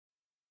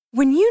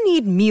When you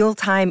need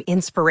mealtime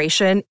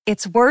inspiration,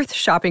 it's worth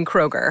shopping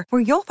Kroger,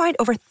 where you'll find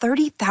over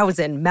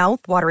 30,000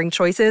 mouth-watering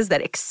choices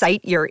that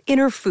excite your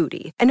inner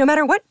foodie. And no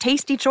matter what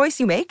tasty choice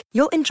you make,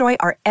 you'll enjoy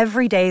our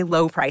everyday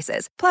low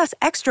prices, plus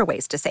extra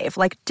ways to save,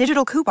 like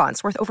digital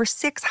coupons worth over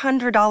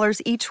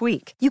 $600 each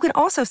week. You can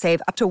also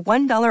save up to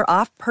 $1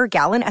 off per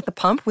gallon at the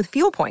pump with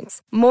fuel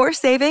points. More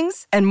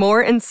savings and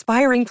more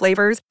inspiring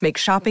flavors make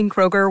shopping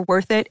Kroger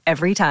worth it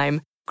every time.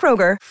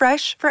 Kroger,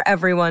 fresh for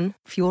everyone.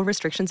 Fuel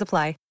restrictions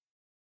apply.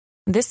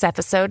 This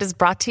episode is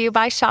brought to you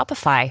by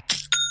Shopify.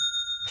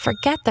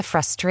 Forget the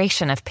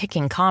frustration of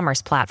picking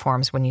commerce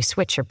platforms when you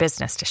switch your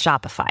business to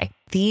Shopify,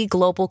 the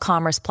global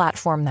commerce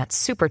platform that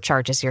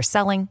supercharges your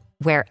selling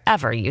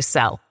wherever you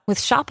sell. With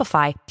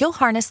Shopify, you'll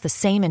harness the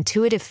same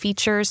intuitive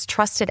features,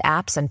 trusted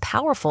apps, and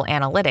powerful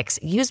analytics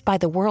used by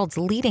the world's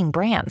leading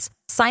brands.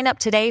 Sign up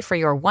today for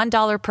your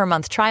 $1 per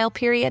month trial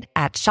period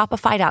at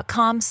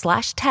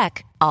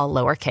shopify.com/tech, all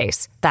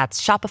lowercase. That's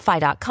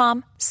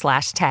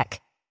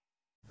shopify.com/tech.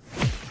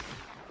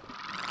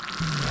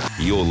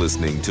 You're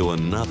listening to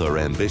another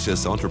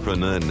ambitious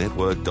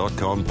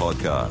entrepreneurnetwork.com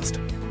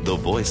podcast, the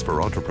voice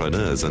for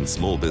entrepreneurs and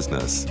small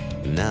business.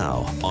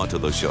 Now, onto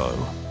the show.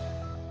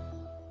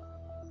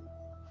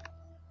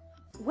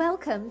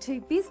 Welcome to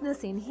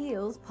Business in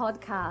Heels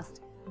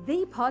podcast,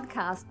 the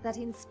podcast that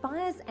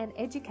inspires and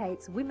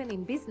educates women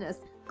in business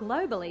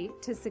globally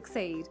to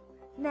succeed.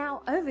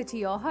 Now over to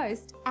your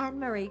host,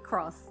 Anne-Marie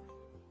Cross.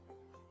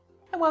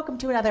 And welcome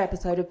to another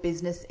episode of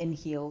Business in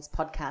Heels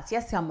podcast.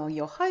 Yes, I'm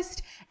your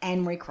host,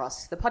 Anne-Marie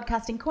Cross, the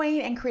podcasting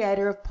queen and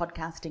creator of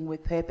Podcasting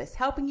with Purpose,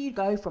 helping you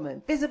go from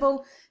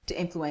invisible to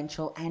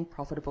influential and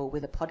profitable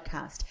with a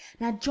podcast.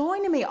 Now,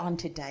 joining me on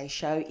today's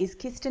show is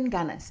Kirsten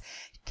Gunnis.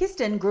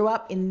 Kirsten grew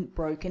up in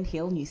Broken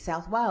Hill, New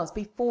South Wales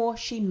before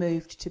she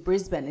moved to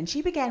Brisbane, and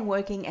she began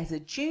working as a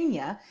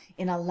junior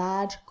in a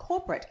large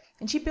corporate,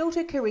 and she built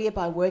her career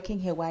by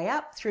working her way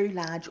up through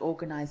large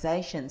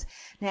organisations.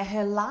 Now,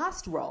 her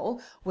last role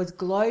was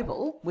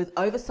global, with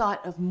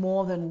oversight of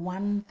more than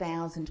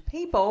 1,000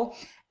 people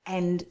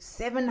and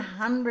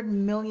 $700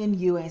 million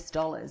US.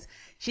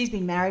 She's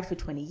been married for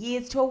 20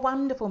 years to a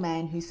wonderful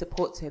man who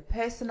supports her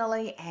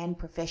personally and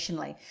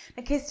professionally.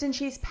 Now, Kirsten,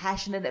 she's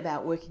passionate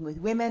about working with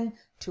women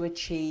to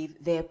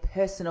achieve their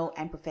personal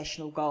and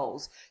professional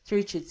goals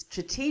through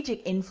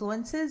strategic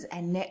influences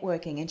and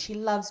networking. And she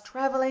loves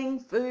traveling,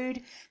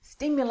 food,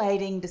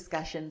 stimulating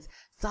discussions,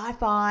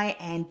 sci-fi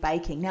and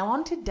baking. Now,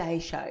 on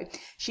today's show,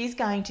 she's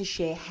going to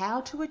share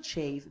how to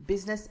achieve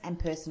business and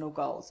personal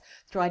goals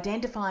through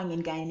identifying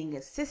and gaining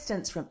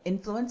assistance from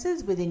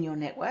influencers within your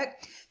network.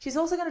 She's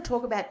also going to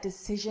talk about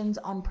decisions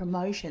on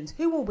promotions,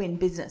 who will win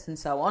business and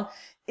so on.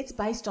 It's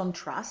based on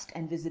trust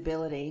and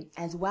visibility,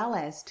 as well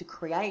as to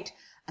create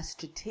a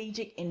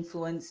strategic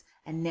influence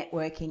and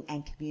networking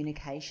and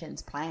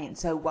communications plan.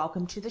 So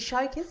welcome to the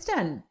show,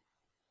 Kirsten.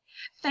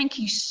 Thank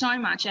you so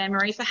much,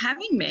 Anne-Marie, for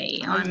having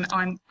me.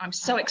 I'm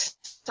so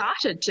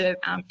excited to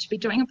be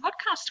doing a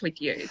podcast with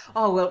you.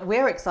 Oh, well,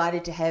 we're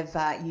excited to have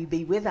you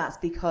be with us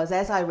because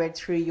as I read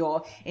through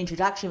your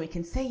introduction, we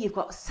can see you've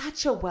got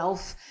such a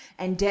wealth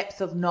and depth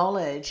of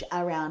knowledge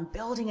around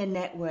building a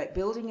network,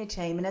 building a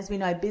team. And as we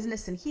know,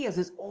 Business in Heels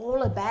is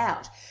all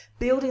about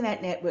building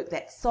that network,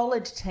 that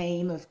solid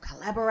team of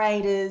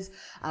collaborators,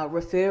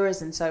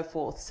 referrers and so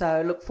forth.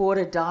 So look forward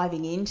to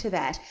diving into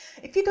that.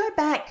 If you go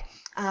back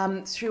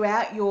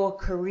throughout your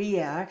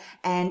career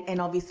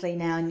and obviously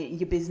now in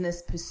your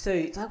business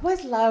pursuits, I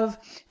always love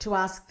to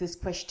ask this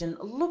question.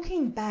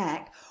 Looking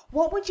back,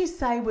 what would you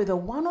say were the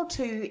one or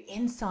two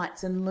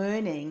insights and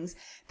learnings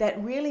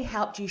that really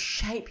helped you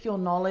shape your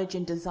knowledge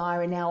and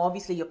desire and now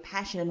obviously your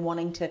passion and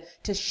wanting to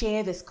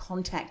share this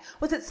contact?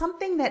 Was it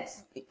something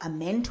that's a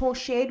mentor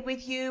shared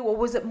with you or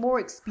was it more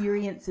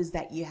experiences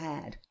that you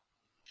had?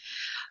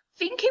 I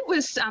think it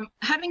was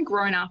having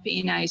grown up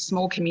in a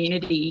small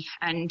community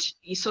and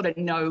you sort of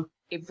know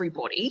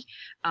everybody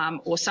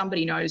or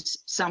somebody knows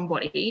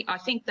somebody. I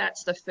think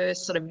that's the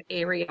first sort of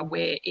area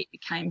where it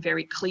became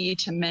very clear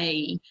to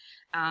me,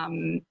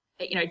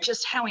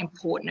 just how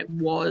important it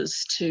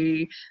was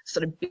to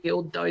sort of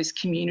build those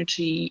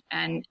community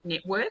and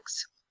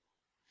networks.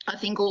 I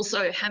think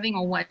also having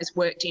always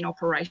worked in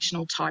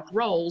operational type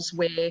roles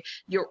where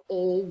you're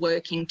all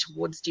working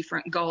towards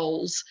different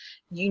goals,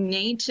 you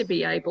need to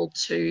be able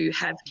to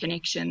have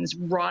connections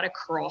right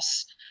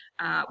across,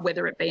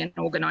 whether it be an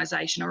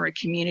organisation or a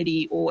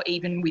community or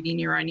even within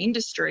your own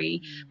industry,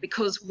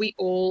 because we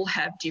all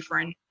have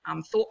different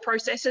thought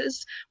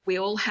processes. We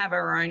all have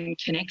our own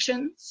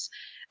connections.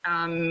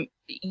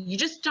 You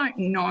just don't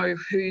know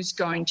who's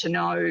going to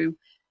know,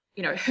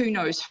 who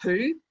knows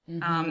who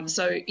Mm-hmm.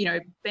 So,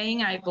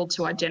 being able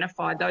to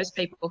identify those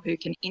people who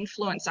can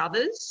influence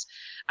others.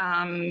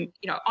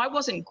 I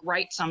wasn't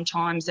great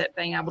sometimes at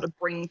being able to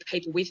bring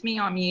people with me.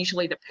 I'm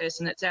usually the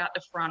person that's out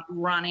the front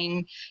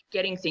running,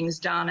 getting things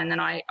done. And then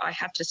I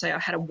have to say I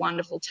had a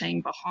wonderful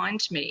team behind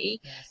me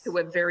who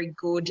were very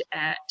good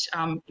at,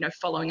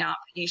 following up,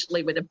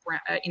 usually with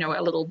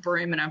a little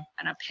broom and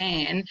a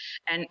pan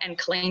and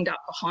cleaned up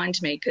behind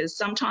me. Because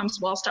sometimes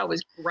whilst I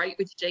was great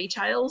with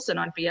details and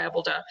I'd be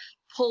able to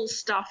pull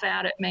stuff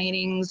out at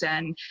meetings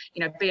and,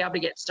 be able to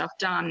get stuff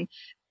done,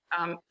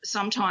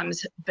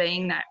 sometimes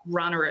being that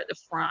runner at the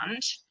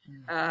front,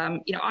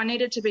 I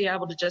needed to be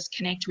able to just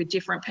connect with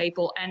different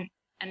people and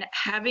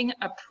having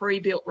a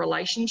pre-built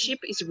relationship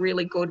is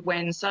really good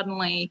when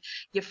suddenly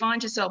you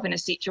find yourself in a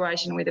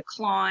situation with a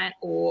client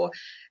or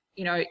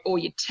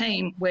your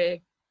team where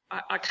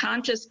I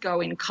can't just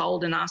go in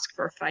cold and ask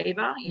for a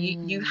favour.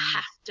 You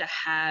have to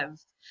have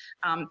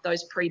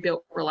those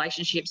pre-built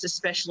relationships,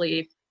 especially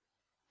if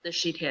the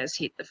shit has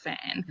hit the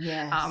fan,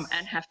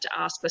 and have to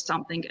ask for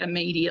something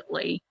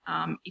immediately.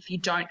 If you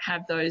don't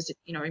have those,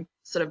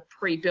 sort of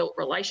pre-built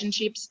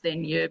relationships,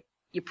 then you're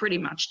pretty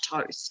much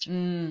toast.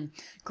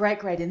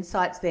 Great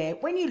insights there.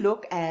 When you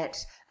look at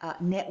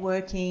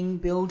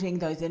networking, building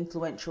those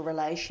influential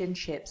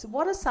relationships,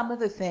 what are some of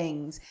the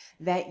things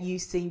that you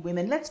see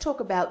women, let's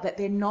talk about that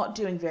they're not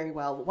doing very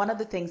well? One of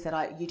the things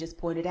that you just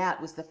pointed out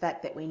was the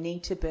fact that we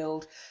need to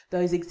build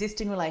those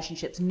existing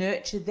relationships,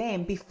 nurture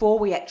them before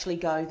we actually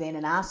go then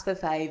and ask for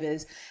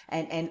favours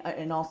and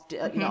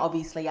often,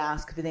 obviously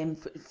ask for them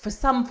for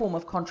some form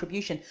of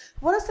contribution.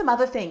 What are some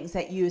other things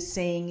that you're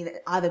seeing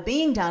either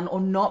being done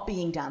or not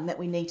being done that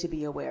we need to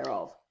be aware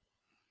of?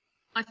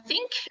 I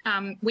think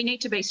we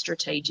need to be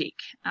strategic.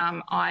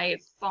 I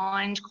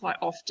find quite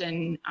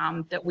often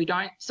that we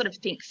don't sort of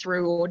think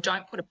through or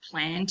don't put a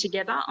plan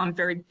together. I'm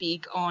very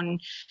big on,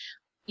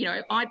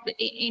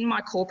 in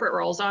my corporate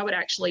roles, I would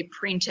actually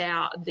print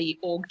out the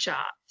org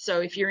chart.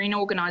 So if you're in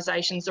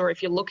organisations or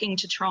if you're looking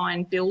to try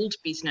and build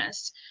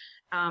business,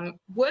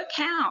 work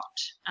out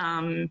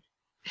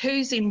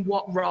who's in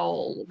what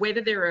role, whether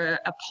they're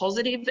a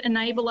positive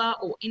enabler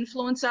or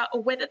influencer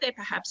or whether they're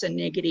perhaps a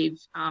negative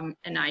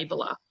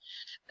enabler.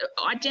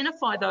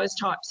 Identify those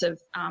types of,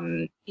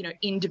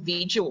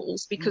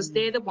 individuals because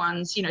they're the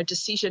ones,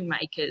 decision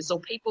makers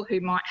or people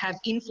who might have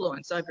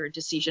influence over a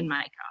decision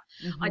maker.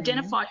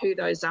 Identify who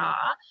those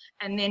are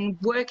and then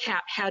work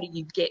out how do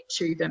you get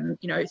to them,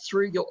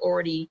 through your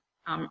already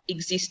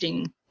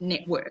existing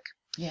network.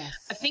 Yes.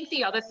 I think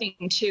the other thing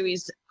too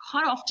is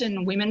quite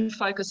often women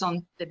focus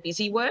on the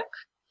busy work.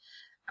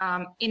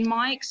 In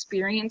my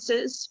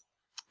experiences,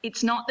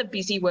 it's not the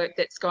busy work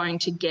that's going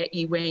to get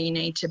you where you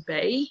need to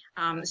be.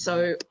 I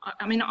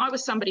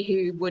was somebody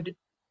who would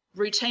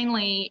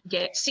routinely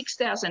get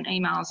 6,000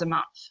 emails a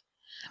month.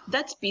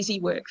 That's busy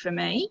work for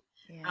me.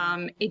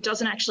 Yeah. It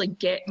doesn't actually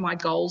get my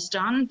goals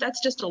done.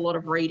 That's just a lot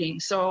of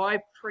reading. So I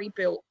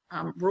pre-built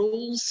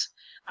rules.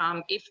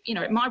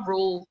 My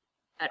rule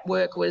at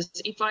work was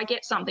if I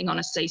get something on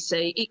a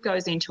CC, it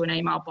goes into an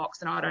email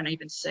box and I don't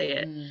even see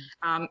it.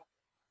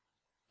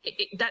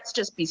 That's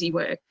just busy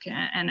work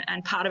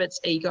and part of it's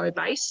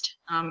ego-based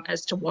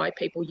as to why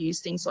people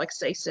use things like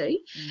CC.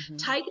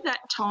 Take that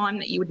time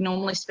that you would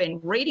normally spend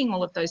reading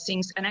all of those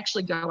things and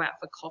actually go out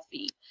for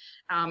coffee.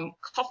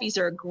 Coffees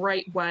are a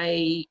great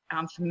way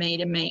for me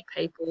to meet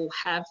people,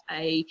 have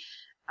a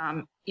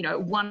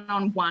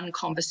one-on-one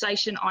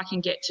conversation. I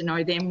can get to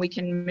know them. We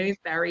can move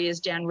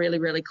barriers down really,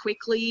 really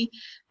quickly.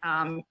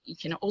 You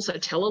can also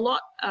tell a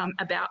lot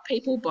about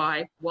people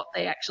by what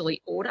they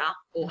actually order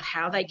or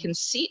how they can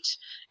sit.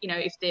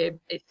 If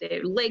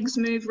their legs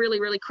move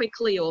really, really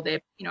quickly or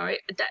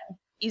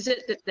is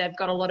it that they've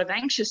got a lot of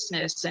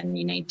anxiousness and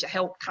you need to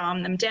help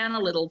calm them down a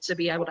little to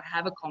be able to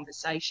have a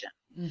conversation.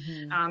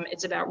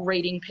 It's about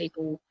reading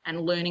people and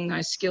learning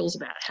those skills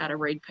about how to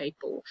read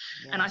people.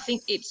 Yes. And I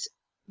think it's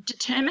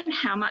determine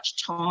how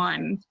much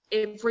time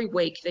every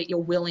week that you're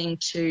willing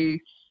to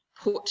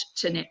put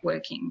to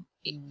networking.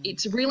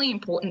 It's really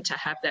important to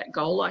have that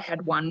goal. I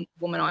had one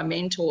woman I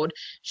mentored.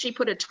 She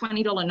put a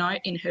 $20 note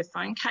in her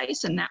phone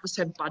case and that was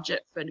her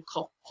budget for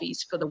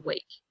coffees for the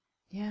week.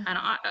 Yeah. And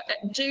I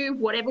do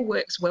whatever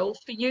works well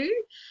for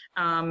you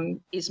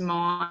is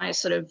my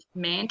sort of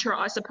mantra,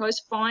 I suppose.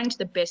 Find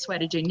the best way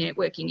to do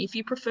networking. If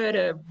you prefer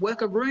to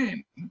work a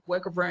room.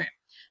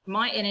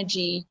 My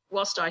energy,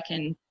 whilst I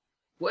can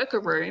work a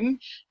room,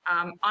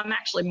 I'm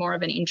actually more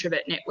of an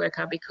introvert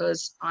networker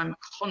because I'm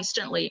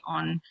constantly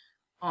on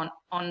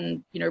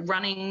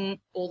running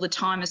all the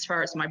time as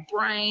far as my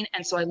brain,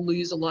 and so I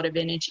lose a lot of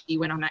energy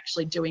when I'm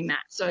actually doing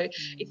that. So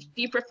if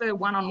you prefer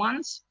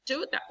one-on-ones,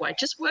 do it that way.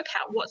 Just work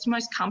out what's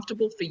most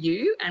comfortable for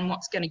you and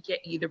what's going to get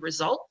you the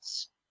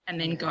results. and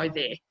then go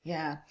there.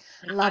 Yeah,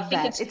 love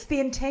that. It's the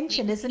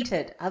intention, isn't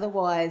it?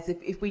 Otherwise,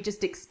 if we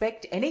just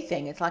expect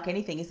anything, it's like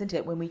anything, isn't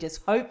it? When we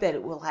just hope that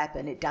it will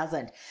happen, it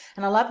doesn't.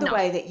 And I love the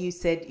way that you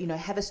said,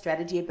 have a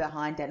strategy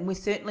behind that. And we're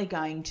certainly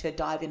going to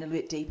dive in a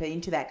bit deeper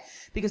into that,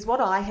 because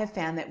what I have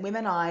found that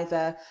women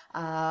either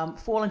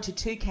fall into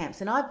two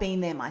camps, and I've been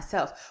there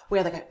myself,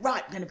 where they go,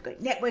 right, I'm going to go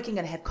networking, going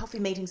to have coffee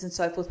meetings and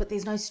so forth, but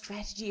there's no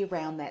strategy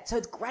around that. So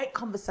it's great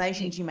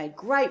conversations. You made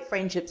great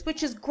friendships,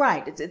 which is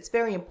great. It's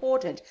very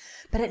important,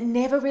 but it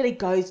never really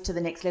goes to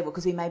the next level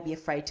because we may be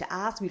afraid to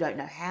ask. We don't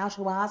know how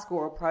to ask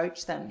or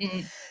approach them.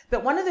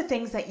 But one of the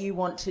things that you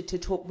wanted to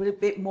talk a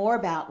bit more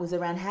about was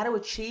around how to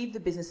achieve the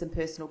business and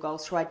personal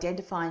goals through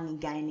identifying and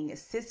gaining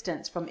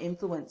assistance from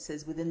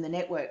influencers within the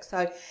network.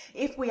 So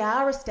if we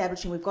are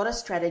establishing, we've got a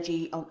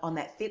strategy on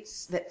that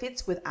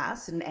fits with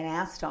us and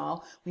our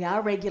style, we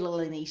are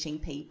regularly meeting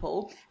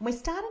people, and we're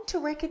starting to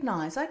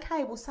recognize,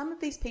 okay, well, some of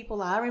these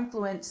people are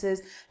influencers.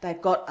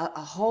 They've got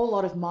a whole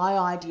lot of my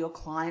ideal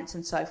clients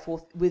and so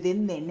forth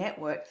within their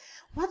network.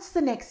 What's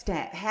the next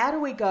step? How do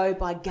we go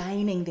by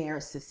gaining their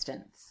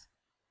assistance?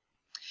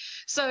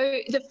 So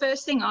the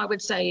first thing I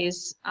would say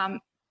is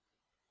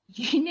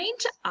you need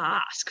to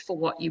ask for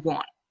what you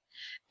want.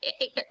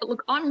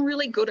 Look, I'm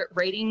really good at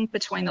reading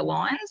between the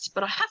lines,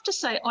 but I have to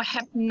say I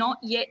have not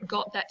yet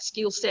got that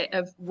skill set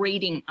of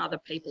reading other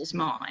people's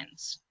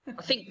minds.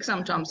 I think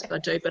sometimes I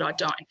do, but I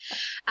don't.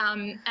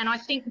 And I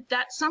think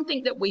that's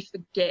something that we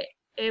forget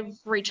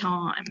every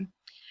time.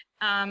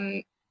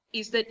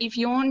 Is that if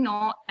you're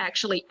not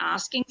actually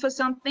asking for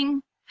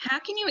something, how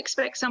can you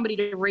expect somebody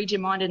to read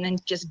your mind and then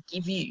just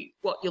give you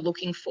what you're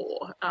looking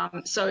for?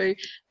 So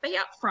be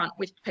upfront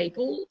with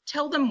people,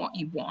 tell them what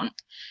you want.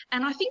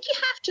 And I think you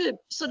have to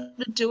sort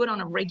of do it on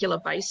a regular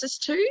basis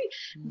too.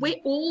 We're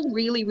all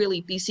really,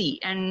 really busy,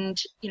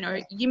 and,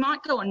 you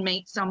might go and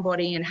meet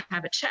somebody and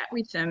have a chat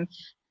with them,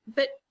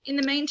 but in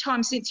the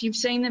meantime, since you've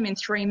seen them in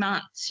 3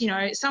 months,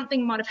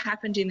 something might have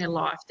happened in their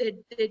life.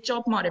 Their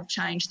job might have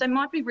changed. They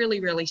might be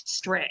really, really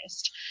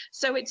stressed.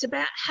 So it's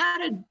about how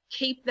to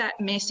keep that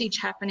message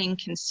happening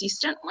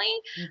consistently,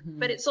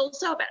 but it's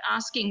also about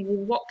asking,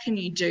 well, what can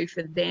you do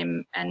for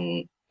them?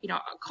 And,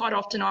 quite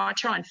often I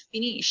try and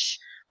finish,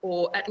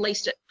 or at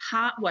least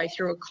partway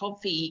through a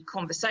coffee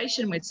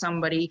conversation with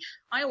somebody,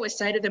 I always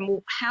say to them,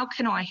 well, how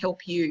can I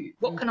help you?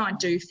 What can I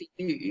do for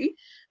you?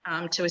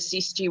 To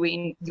assist you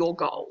in your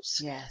goals.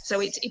 Yes.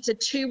 So it's a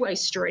two-way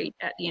street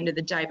at the end of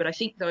the day, but I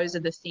think those are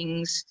the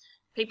things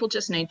people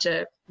just need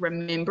to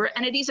remember.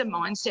 And it is a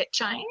mindset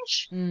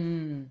change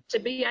to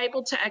be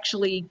able to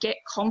actually get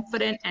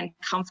confident and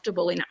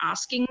comfortable in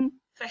asking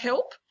for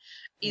help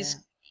is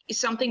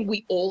something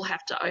we all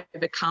have to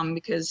overcome,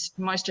 because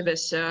most of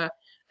us are,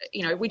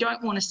 we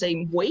don't want to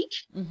seem weak.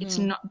 It's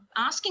not,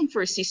 asking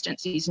for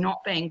assistance is not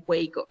being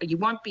weak, or you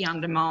won't be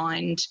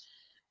undermined.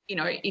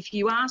 If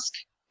you ask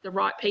the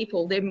right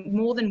people, they're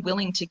more than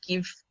willing to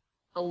give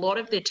a lot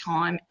of their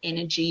time,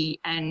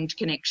 energy and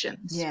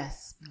connections.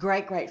 Yes,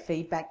 great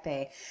feedback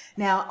there.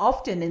 Now,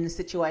 often in the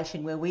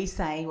situation where we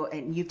say,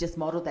 and you've just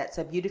modelled that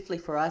so beautifully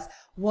for us,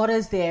 what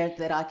is there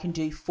that I can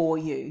do for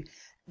you?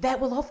 That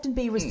will often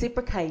be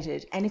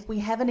reciprocated. And if we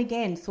haven't,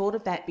 again, thought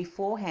of that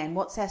beforehand,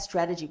 what's our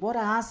strategy? What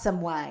are some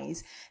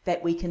ways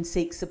that we can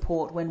seek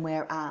support when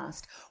we're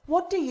asked?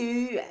 What do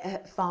you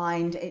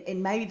find,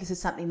 and maybe this is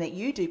something that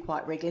you do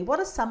quite regularly, what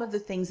are some of the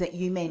things that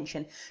you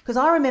mention? Because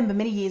I remember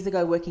many years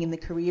ago working in the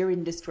career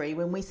industry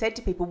when we said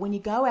to people, when you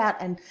go out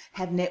and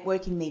have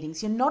networking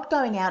meetings, you're not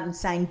going out and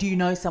saying, do you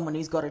know someone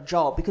who's got a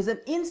job? Because then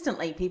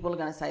instantly people are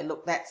going to say,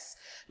 look, that's,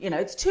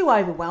 it's too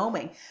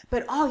overwhelming.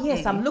 But, oh,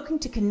 yes, I'm looking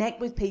to connect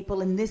with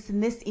people in this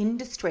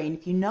industry. And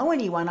if you know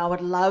anyone, I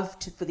would love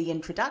for the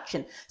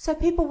introduction. So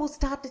people will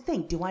start to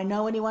think, do I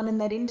know anyone in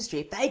that industry?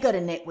 If they go to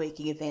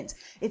networking events,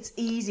 it's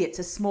easy. It's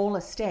a smaller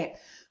step.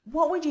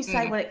 What would you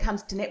say when it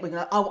comes to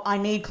networking? Oh, I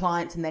need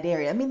clients in that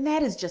area. I mean,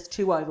 that is just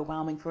too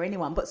overwhelming for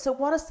anyone. But so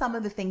what are some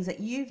of the things that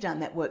you've done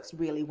that works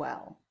really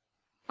well?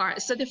 All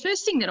right. So the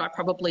first thing that I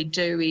probably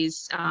do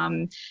is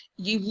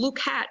you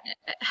look at,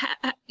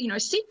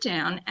 sit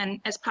down and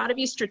as part of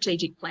your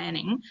strategic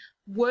planning,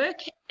 work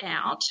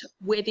out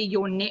whether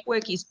your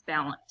network is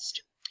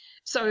balanced.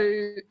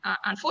 So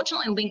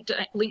unfortunately,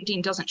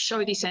 LinkedIn doesn't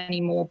show this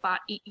anymore, but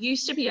it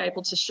used to be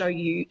able to show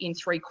you in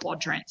 3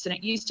 quadrants, and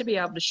it used to be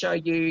able to show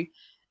you,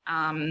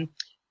 a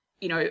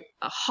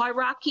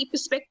hierarchy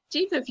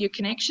perspective of your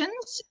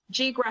connections,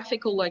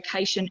 geographical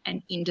location,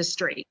 and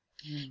industry.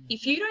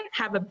 If you don't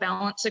have a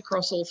balance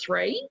across all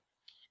 3,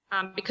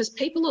 because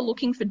people are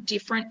looking for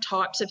different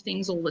types of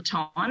things all the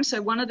time.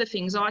 So one of the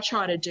things I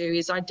try to do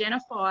is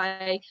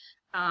identify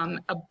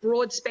a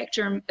broad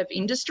spectrum of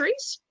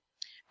industries.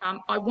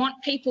 I want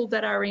people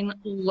that are in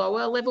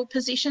lower level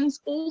positions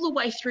all the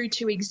way through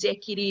to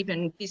executive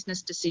and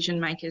business decision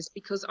makers,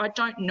 because I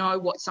don't know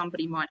what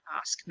somebody might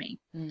ask me.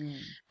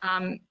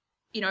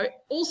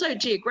 also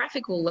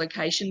geographical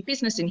location.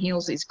 Business in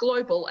Heels is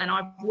global, and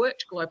I've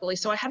worked globally,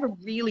 so I have a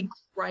really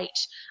great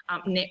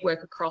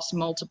network across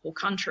multiple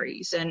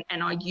countries, and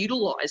I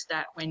utilise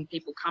that when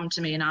people come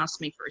to me and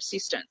ask me for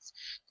assistance.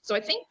 So I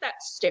think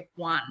that's step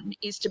one,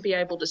 is to be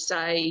able to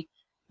say,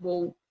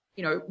 well,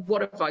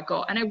 what have I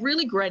got? And a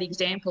really great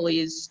example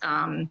is,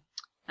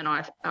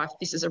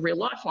 this is a real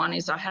life one,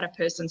 is I had a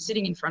person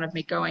sitting in front of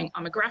me going,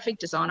 I'm a graphic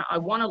designer, I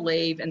want to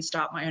leave and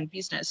start my own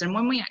business. And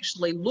when we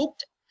actually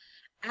looked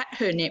at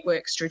her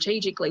network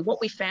strategically, what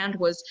we found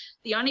was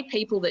the only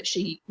people that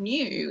she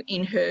knew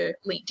in her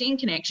LinkedIn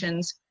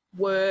connections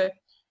were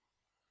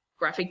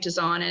graphic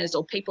designers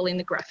or people in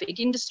the graphic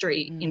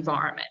industry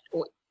environment,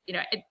 or,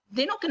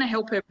 they're not going to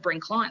help her bring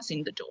clients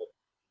in the door.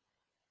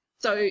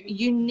 So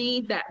you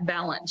need that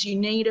balance. You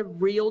need a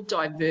real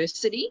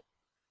diversity.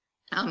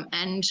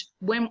 And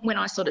when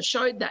I sort of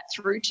showed that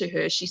through to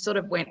her, she sort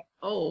of went,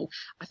 oh,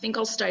 I think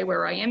I'll stay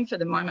where I am for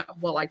the moment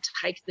while I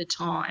take the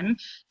time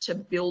to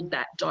build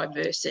that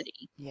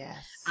diversity.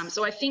 Yes.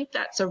 So I think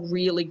that's a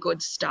really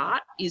good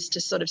start, is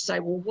to sort of say,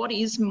 well, what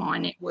is my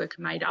network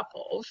made up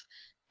of?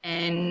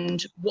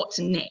 And what's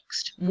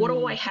next? What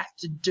do I have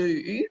to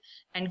do?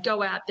 And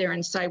go out there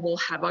and say, well,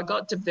 have I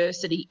got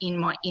diversity in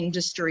my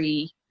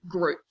industry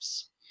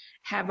groups?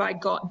 Have I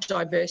got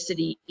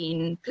diversity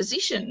in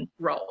position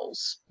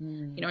roles?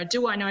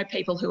 Do I know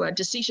people who are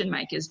decision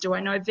makers? Do I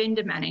know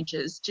vendor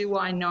managers? Do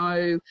I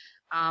know,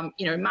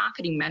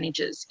 marketing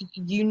managers?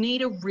 You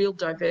need a real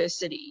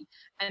diversity.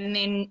 And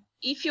then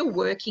if you're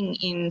working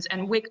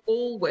and we're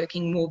all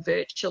working more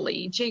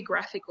virtually,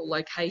 geographical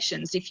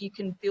locations, if you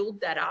can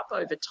build that up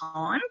over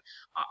time,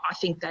 I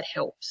think that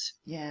helps.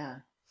 Yeah.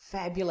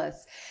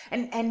 Fabulous.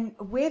 And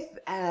with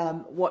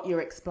what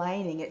you're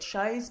explaining, it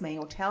shows me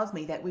or tells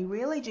me that we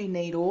really do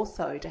need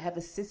also to have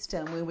a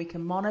system where we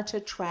can monitor,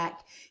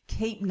 track,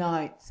 keep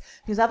notes,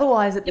 because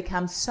otherwise it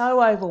becomes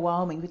so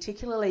overwhelming,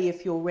 particularly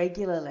if you're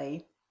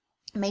regularly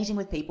meeting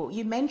with people.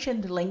 You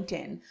mentioned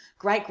LinkedIn,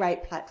 great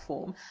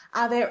platform.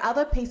 Are there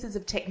other pieces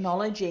of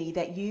technology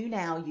that you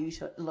now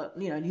use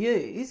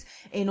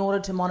in order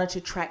to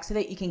monitor, track, so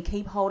that you can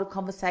keep hold of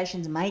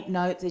conversations, make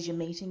notes as you're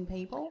meeting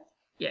people?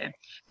 Yeah.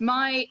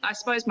 I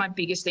suppose my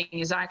biggest thing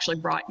is I actually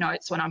write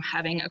notes when I'm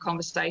having a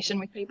conversation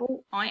with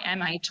people. I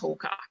am a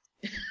talker.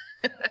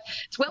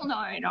 It's well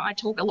known. I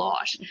talk a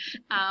lot.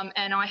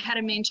 And I had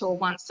a mentor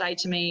once say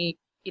to me,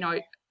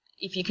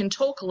 if you can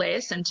talk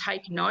less and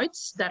take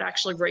notes, that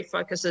actually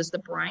refocuses the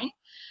brain.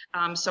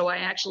 So I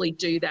actually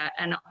do that,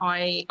 and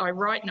I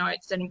write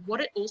notes, and what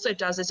it also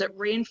does is it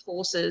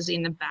reinforces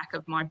in the back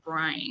of my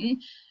brain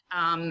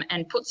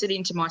and puts it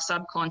into my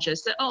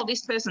subconscious that, oh,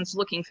 this person's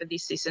looking for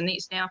this, and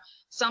this. Now,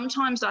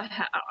 sometimes I've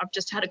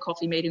just had a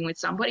coffee meeting with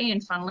somebody,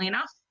 and funnily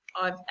enough,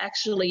 I've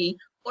actually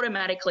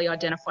automatically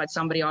identified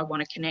somebody I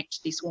want to connect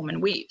this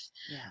woman with.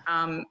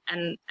 Yeah.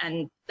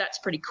 And that's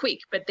pretty quick.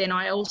 But then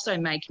I also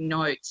make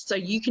notes. So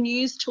you can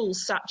use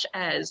tools such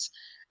as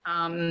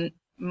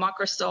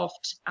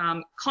Microsoft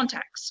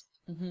Contacts.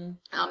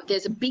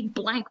 There's a big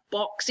blank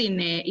box in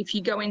there. If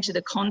you go into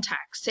the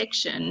contact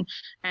section,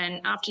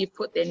 and after you've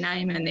put their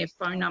name and their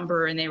phone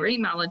number and their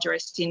email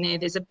address in there,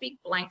 there's a big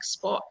blank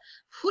spot.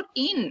 Put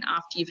in,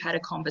 after you've had a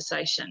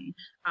conversation,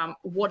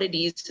 what it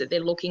is that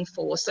they're looking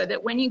for, so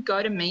that when you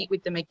go to meet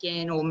with them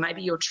again, or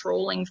maybe you're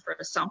trawling for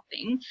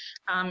something,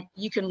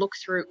 you can look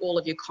through all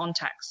of your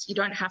contacts. You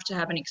don't have to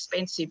have an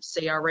expensive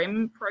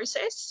CRM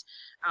process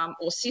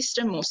or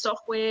system or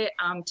software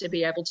to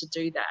be able to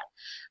do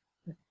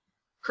that.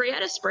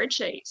 Create a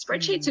spreadsheet.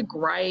 Spreadsheets are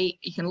great.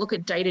 You can look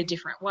at data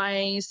different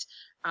ways.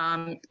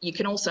 You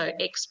can also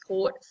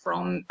export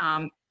from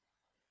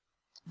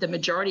the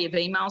majority of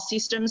email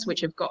systems,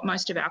 which have got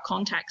most of our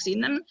contacts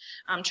in them.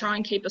 Try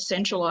and keep a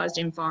centralised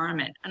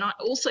environment. And I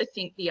also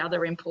think the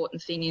other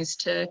important thing is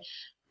to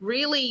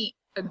really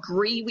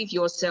agree with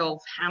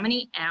yourself how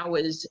many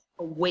hours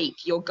a week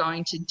you're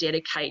going to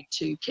dedicate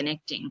to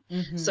connecting.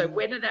 So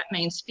whether that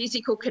means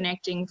physical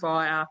connecting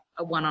via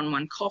a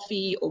one-on-one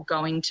coffee or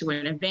going to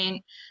an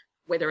event,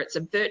 whether it's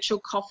a virtual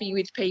coffee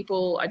with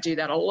people, I do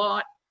that a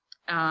lot,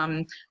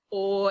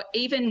 or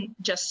even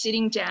just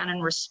sitting down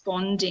and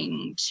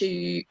responding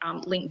to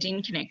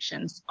LinkedIn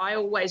connections. I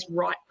always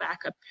write back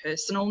a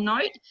personal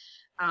note,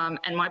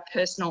 and my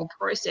personal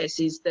process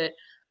is that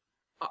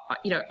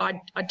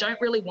I don't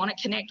really want to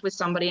connect with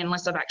somebody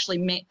unless I've actually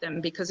met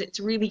them, because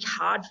it's really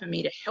hard for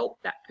me to help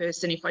that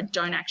person if I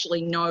don't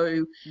actually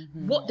know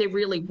what they're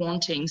really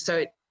wanting.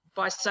 So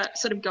by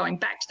sort of going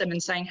back to them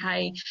and saying,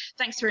 hey,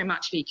 thanks very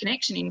much for your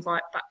connection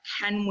invite, but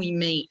can we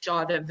meet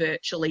either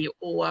virtually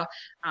or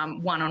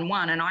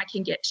one-on-one, and I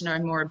can get to know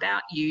more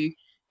about you.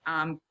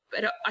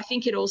 But I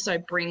think it also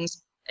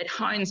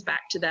hones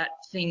back to that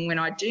thing when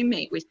I do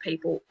meet with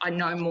people, I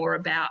know more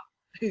about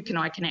who can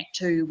I connect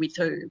to with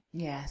who.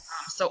 Yes.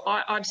 So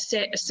I've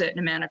set a certain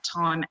amount of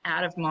time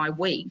out of my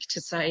week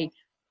to say,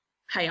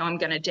 hey, I'm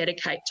going to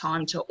dedicate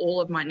time to all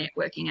of my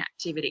networking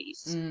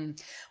activities.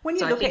 When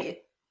you look at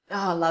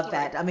Oh, I love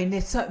that. I mean,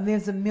 there's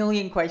a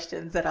million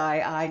questions that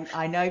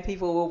I know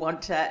people will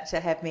want to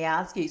have me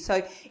ask you.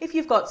 So if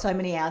you've got so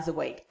many hours a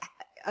week,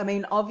 I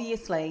mean,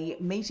 obviously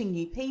meeting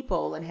new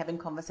people and having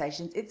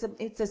conversations,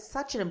 it's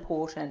such an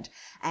important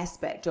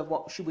aspect of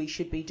what we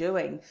should be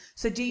doing.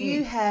 So do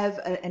you have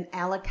an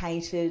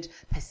allocated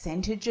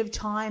percentage of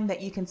time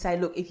that you can say,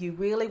 look, if you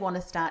really want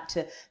to start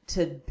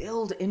to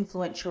build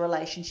influential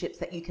relationships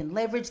that you can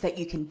leverage, that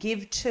you can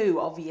give to,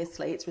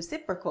 obviously it's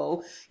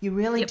reciprocal, you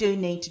really do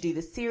need to do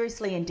this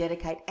seriously and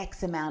dedicate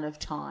X amount of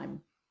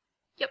time?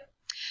 Yep.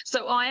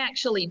 So I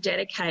actually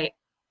dedicate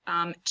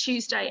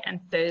Tuesday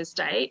and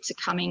Thursday to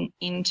coming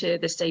into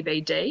the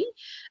CBD,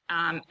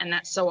 and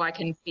that's so I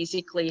can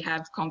physically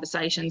have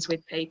conversations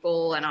with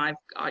people. And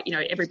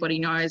everybody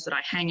knows that I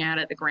hang out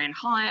at the Grand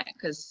Hyatt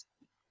because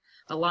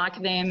I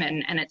like them,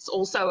 and it's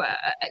also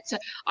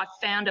I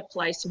found a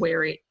place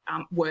where it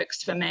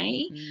works for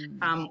me,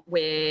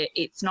 where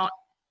it's not.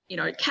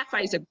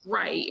 Cafes are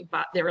great,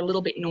 but they're a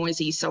little bit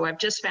noisy. So I've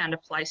just found a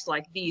place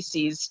like this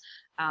is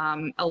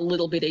a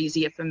little bit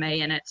easier for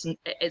me, and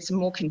it's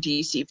more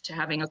conducive to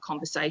having a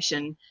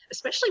conversation,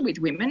 especially with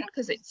women,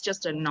 because it's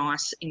just a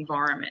nice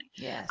environment.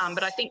 Yes.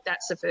 But I think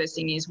that's the first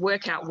thing is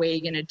work out where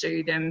you're going to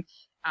do them,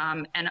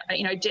 and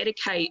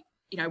dedicate,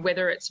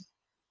 whether it's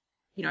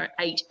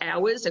 8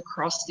 hours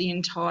across the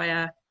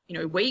entire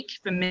week.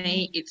 For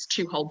me, it's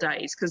 2 whole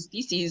days because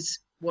this is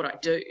what I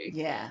do.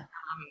 Yeah.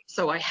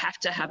 So I have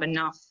to have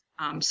enough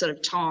sort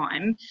of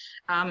time,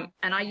 and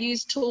I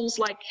use tools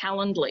like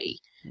Calendly.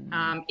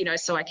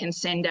 So I can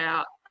send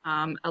out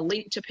a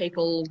link to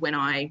people when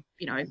I,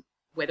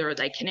 whether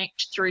they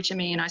connect through to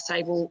me, and I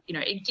say, well,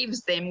 it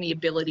gives them the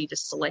ability to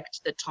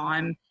select the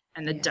time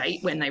and the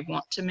date when they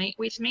want to meet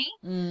with me.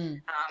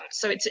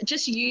 So it's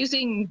just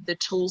using the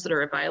tools that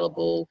are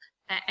available.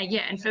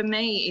 And for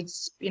me,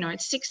 it's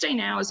 16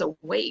 hours a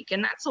week,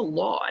 and that's a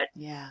lot.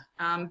 Yeah.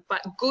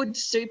 But good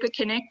super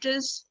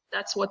connectors,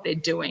 that's what they're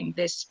doing.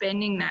 They're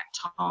spending that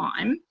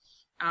time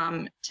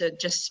to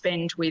just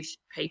spend with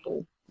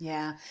people.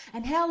 Yeah.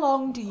 And how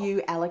long do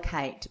you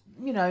allocate,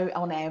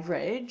 on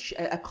average,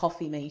 a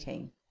coffee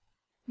meeting?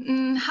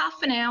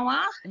 Half an hour.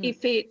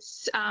 If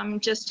it's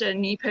just a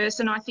new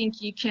person, I think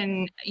you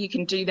can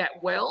do that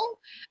well.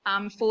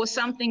 For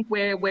something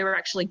where we're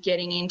actually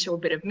getting into a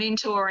bit of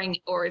mentoring,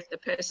 or if the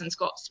person's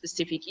got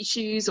specific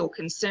issues or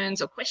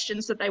concerns or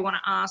questions that they want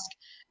to ask,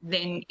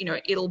 then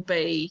it'll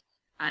be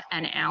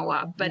an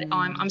hour. But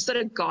I'm sort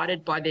of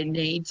guided by their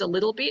needs a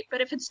little bit.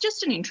 But if it's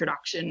just an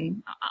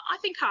introduction, I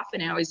think half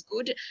an hour is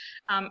good.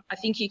 I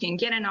think you can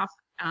get enough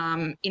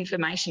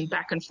information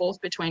back and forth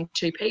between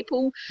 2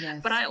 people.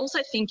 Yes. But I also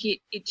think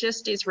it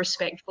just is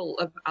respectful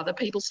of other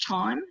people's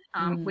time.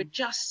 We're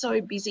just so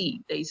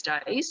busy these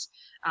days,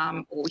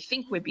 or we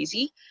think we're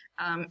busy.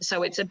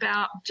 So it's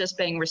about just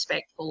being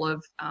respectful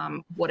of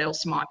what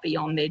else might be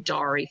on their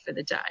diary for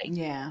the day.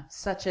 Yeah,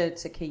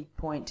 it's a key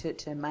point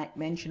to make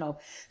mention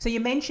of. So you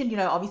mentioned,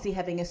 obviously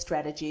having a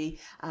strategy,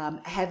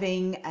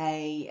 having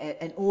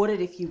an audit,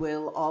 if you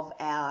will, of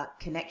our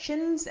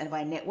connections and of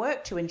our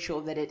network to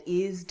ensure that it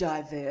is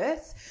diverse.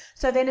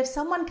 So then if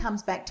someone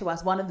comes back to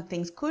us, one of the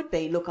things could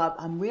be, look,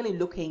 I'm really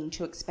looking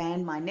to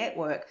expand my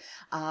network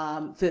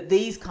for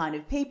these kind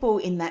of people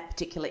in that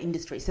particular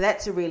industry. So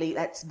that's very,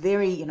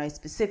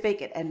 specific.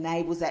 It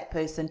enables that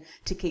person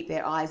to keep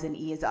their eyes and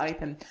ears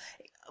open.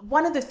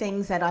 One of the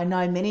things that I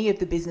know many of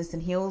the Business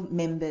and Heal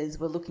members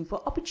were looking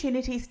for,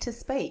 opportunities to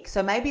speak.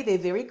 So maybe they're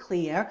very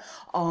clear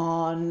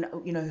on,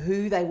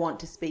 who they want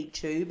to speak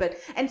to,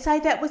 and say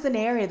that was an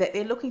area that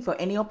they're looking for,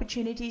 any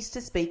opportunities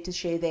to speak, to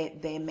share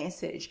their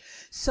message.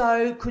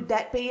 So could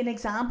that be an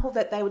example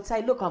that they would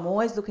say, look, I'm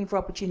always looking for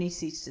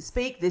opportunities to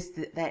speak, this,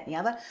 that, and the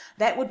other?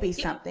 That would be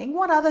something.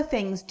 What other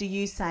things do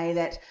you say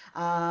that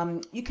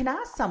you can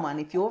ask someone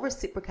if you're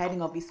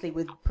reciprocating, obviously,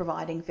 with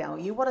providing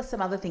value? What are some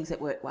other things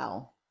that work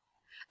well?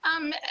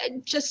 I'm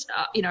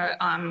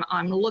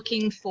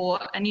looking for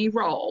a new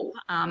role.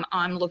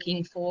 I'm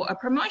looking for a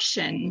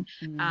promotion.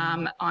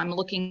 I'm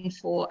looking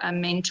for a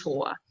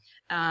mentor.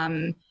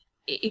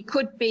 It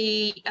could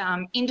be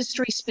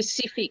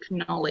industry-specific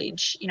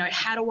knowledge.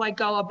 How do I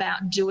go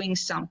about doing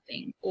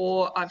something?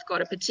 Or I've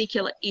got a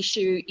particular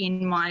issue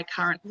in my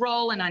current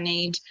role and I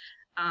need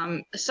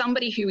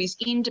somebody who is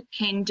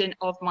independent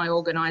of my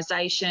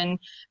organisation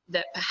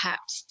that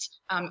perhaps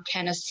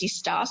can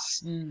assist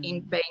us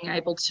in being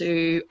able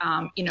to,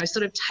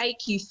 sort of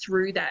take you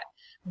through that,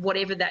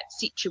 whatever that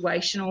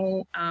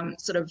situational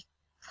sort of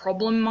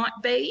problem might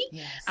be.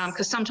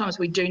 Because sometimes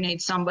we do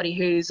need somebody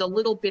who's a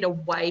little bit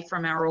away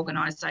from our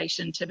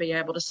organisation to be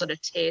able to sort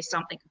of tear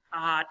something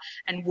apart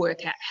and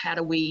work out how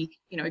do we,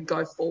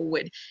 go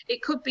forward.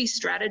 It could be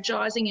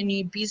strategizing a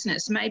new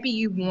business. Maybe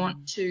you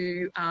want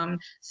to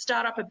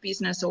start up a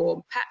business,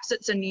 or perhaps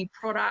it's a new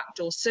product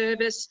or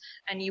service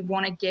and you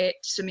want to get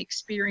some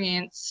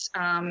experience,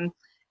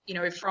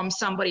 from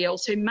somebody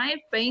else who may have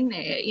been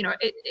there.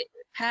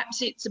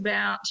 Perhaps it's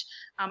about,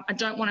 I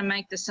don't want to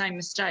make the same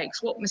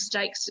mistakes. What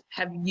mistakes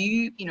have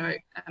you,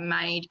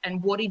 made,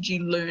 and what did you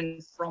learn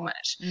from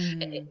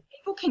it?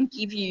 People people can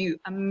give you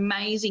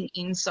amazing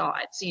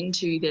insights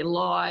into their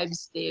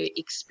lives, their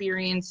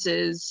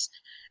experiences.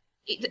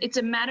 It's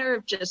a matter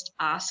of just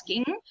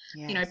asking,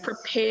 Yes.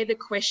 prepare the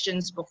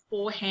questions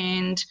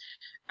beforehand,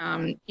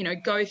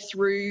 go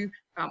through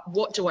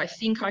what do I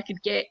think I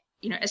could get,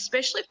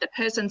 especially if the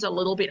person's a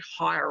little bit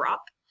higher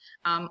up.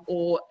 And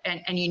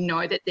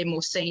that they're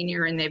more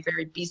senior and they're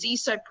very busy.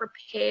 So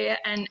prepare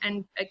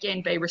and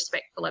again, be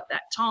respectful at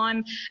that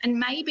time, and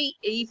maybe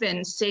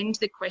even send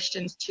the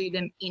questions to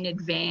them in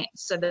advance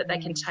so that they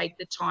can take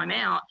the time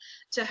out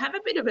to have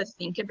a bit of a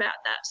think about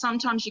that.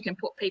 Sometimes you can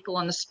put people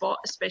on the spot,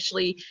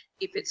 especially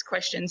if it's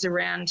questions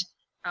around,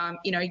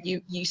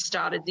 you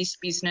started this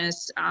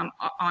business.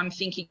 I'm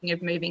thinking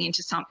of moving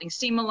into something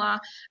similar.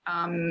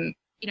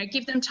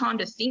 Give them time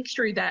to think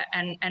through that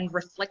and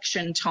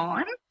reflection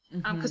time.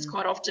 Because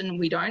quite often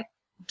we don't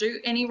do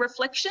any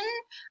reflection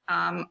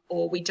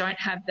or we don't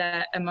have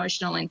that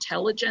emotional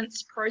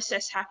intelligence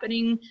process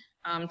happening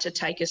to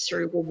take us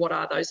through, well, what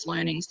are those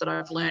learnings that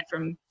I've learned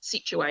from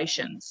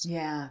situations?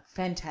 Yeah,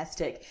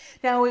 fantastic.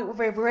 Now, we've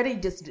already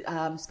just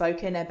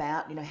spoken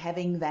about,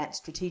 having that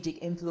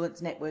strategic influence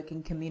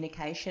networking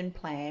communication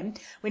plan.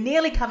 We're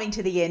nearly coming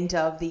to the end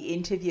of the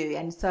interview.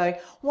 And so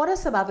what are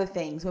some other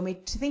things when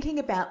we're thinking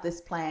about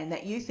this plan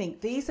that you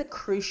think these are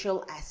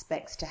crucial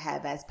aspects to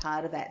have as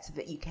part of that so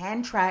that you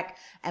can track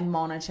and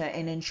monitor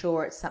and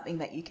ensure it's something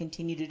that you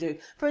continue to do?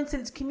 For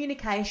instance,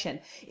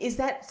 communication. Is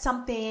that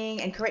something,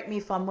 and correct me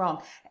if I'm wrong,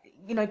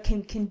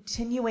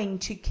 continuing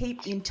to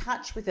keep in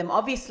touch with them,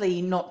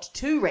 obviously not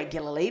too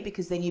regularly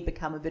because then you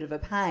become a bit of a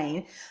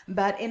pain,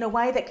 but in a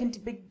way that can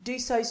do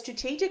so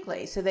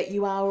strategically so that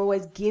you are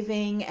always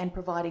giving and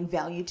providing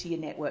value to your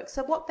network.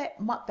 So what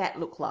that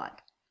look like?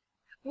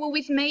 Well,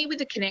 with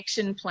the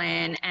connection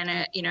plan and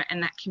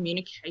that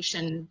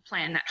communication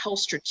plan, that whole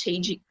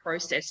strategic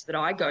process that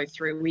I go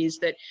through is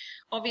that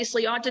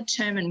obviously I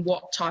determine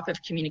what type of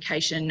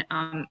communication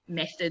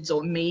methods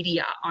or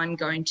media I'm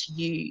going to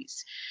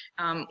use.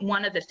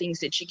 One of the things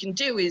that you can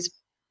do is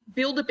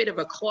build a bit of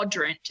a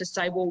quadrant to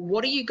say, well,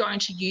 what are you going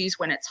to use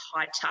when it's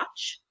high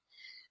touch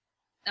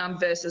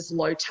versus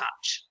low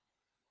touch?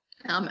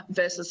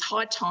 Versus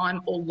high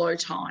time or low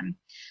time.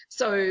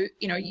 So,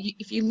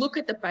 if you look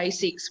at the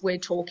basics, we're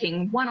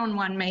talking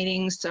one-on-one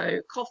meetings,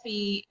 so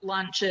coffee,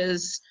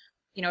 lunches,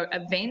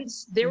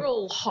 events, they're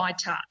all high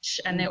touch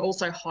and they're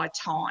also high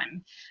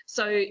time.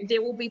 So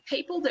there will be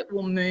people that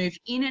will move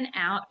in and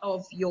out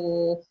of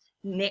your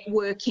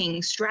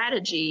networking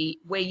strategy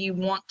where you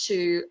want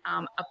to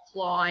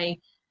apply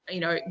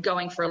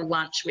going for a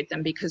lunch with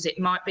them, because it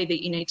might be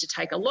that you need to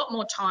take a lot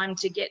more time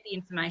to get the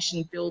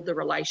information, build the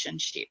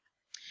relationship.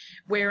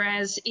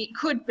 Whereas it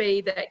could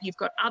be that you've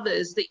got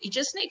others that you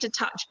just need to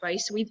touch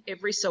base with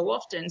every so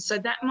often. So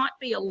that might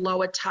be a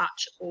lower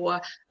touch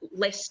or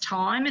less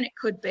time. And it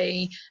could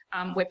be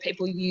where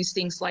people use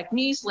things like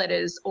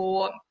newsletters,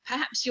 or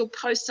perhaps you'll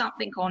post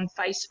something on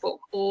Facebook,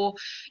 or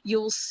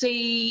you'll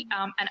see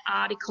an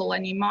article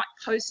and you might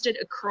post it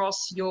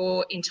across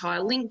your entire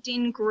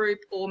LinkedIn group,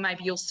 or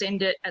maybe you'll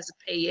send it as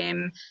a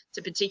PM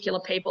to particular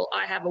people.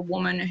 I have a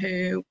woman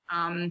who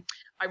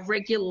I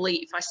regularly,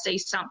 if I see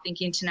something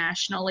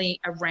internationally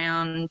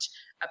around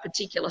a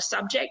particular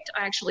subject,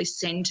 I actually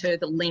send her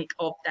the link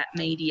of that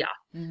media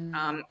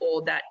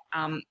or that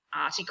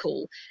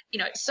article.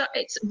 So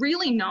it's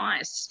really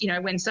nice,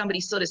 when somebody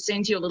sort of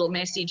sends you a little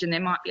message and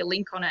there might be a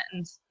link on it,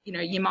 and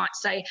you might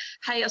say,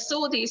 hey, I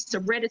saw this, I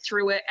read it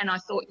through it, and I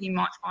thought you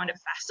might find it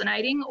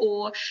fascinating,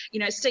 or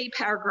see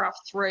paragraph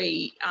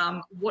 3.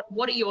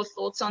 What are your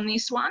thoughts on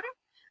this one?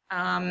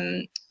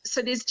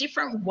 So there's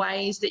different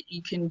ways that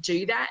you can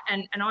do that,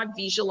 and I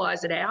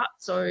visualize it out.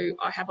 So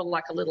I have a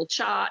little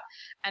chart,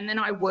 and then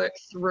I work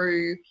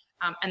through,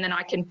 and then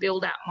I can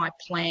build out my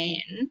plan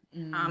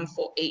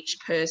for each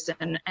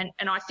person.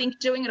 And I think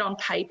doing it on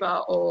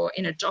paper or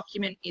in a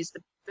document is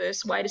the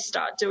first way to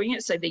start doing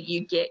it, so that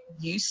you get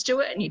used to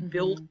it and you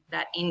build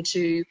that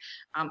into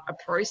a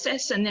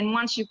process. And then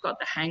once you've got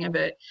the hang of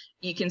it,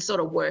 you can sort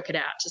of work it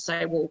out to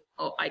say, well,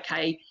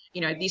 okay,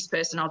 this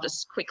person, I'll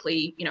just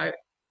quickly,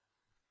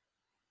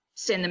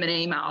 send them an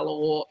email,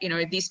 or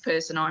this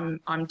person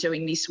I'm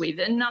doing this with.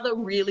 Another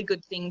really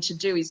good thing to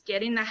do is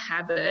get in the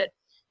habit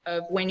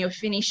of, when you're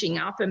finishing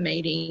up a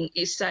meeting,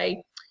 is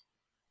say,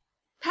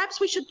 perhaps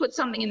we should put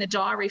something in the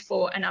diary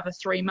for another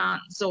 3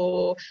 months,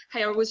 or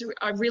hey,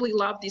 I really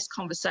love this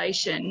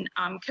conversation,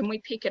 can we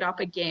pick it up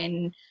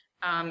again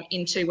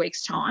in 2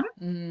 weeks' time,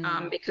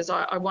 because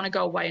I want to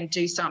go away and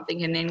do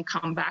something and then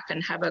come back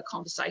and have a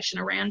conversation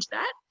around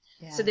that.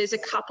 Yes. So there's a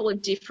couple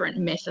of different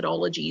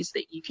methodologies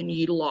that you can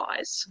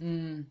utilise.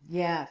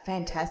 Yeah,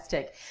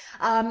 fantastic.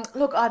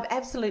 Look, I've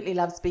absolutely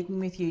loved speaking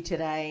with you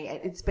today.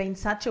 It's been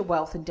such a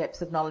wealth and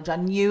depth of knowledge. I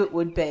knew it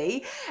would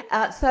be.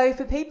 So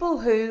for people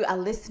who are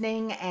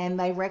listening and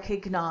they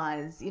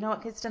recognise,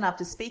 Kirsten,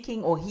 after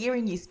speaking or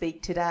hearing you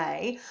speak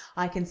today,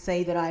 I can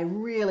see that I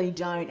really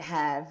don't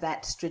have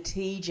that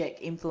strategic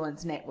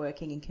influence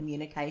networking and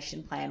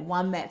communication plan,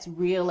 one that's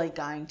really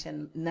going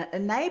to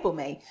enable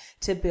me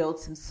to build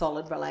some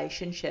solid relationships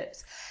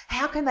relationships.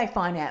 How can they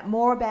find out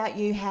more about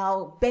you?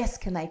 How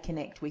best can they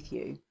connect with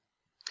you?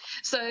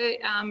 So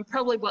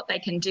probably what they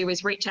can do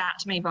is reach out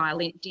to me via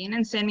LinkedIn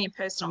and send me a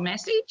personal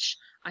message.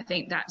 I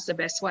think that's the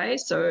best way.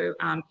 So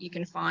you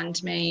can find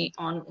me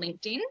on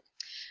LinkedIn.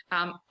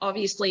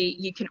 Obviously,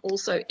 you can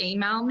also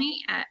email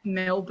me at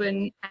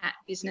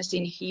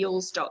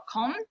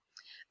melbourne@businessinheels.com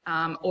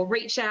or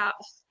reach out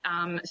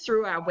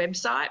through our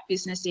website,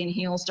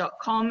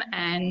 businessinheels.com,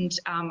 and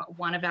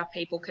one of our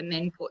people can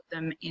then put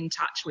them in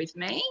touch with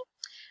me.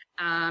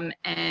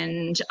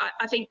 And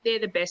I think they're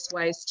the best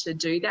ways to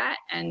do that.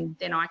 And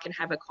then I can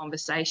have a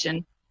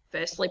conversation,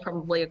 firstly,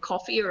 probably a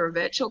coffee or a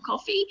virtual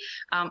coffee,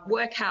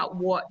 work out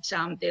what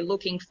they're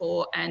looking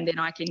for, and then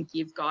I can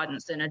give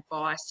guidance and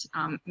advice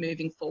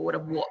moving forward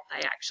of what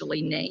they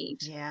actually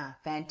need. Yeah,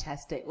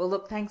 fantastic. Well,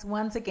 look, thanks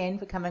once again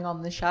for coming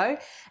on the show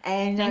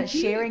and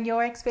sharing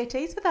your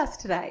expertise with us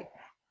today.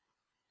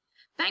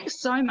 Thanks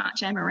so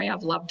much, Anne-Marie.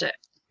 I've loved it.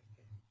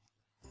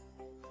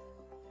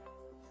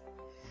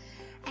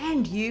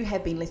 And you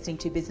have been listening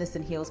to Business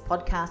in Heels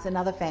podcast,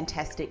 another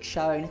fantastic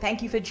show. And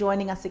thank you for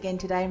joining us again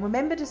today. And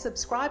remember to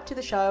subscribe to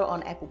the show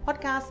on Apple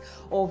Podcasts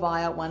or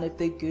via one of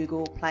the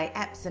Google Play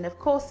apps. And of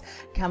course,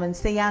 come and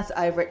see us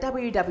over at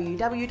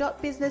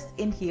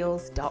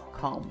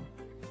www.businessinheels.com.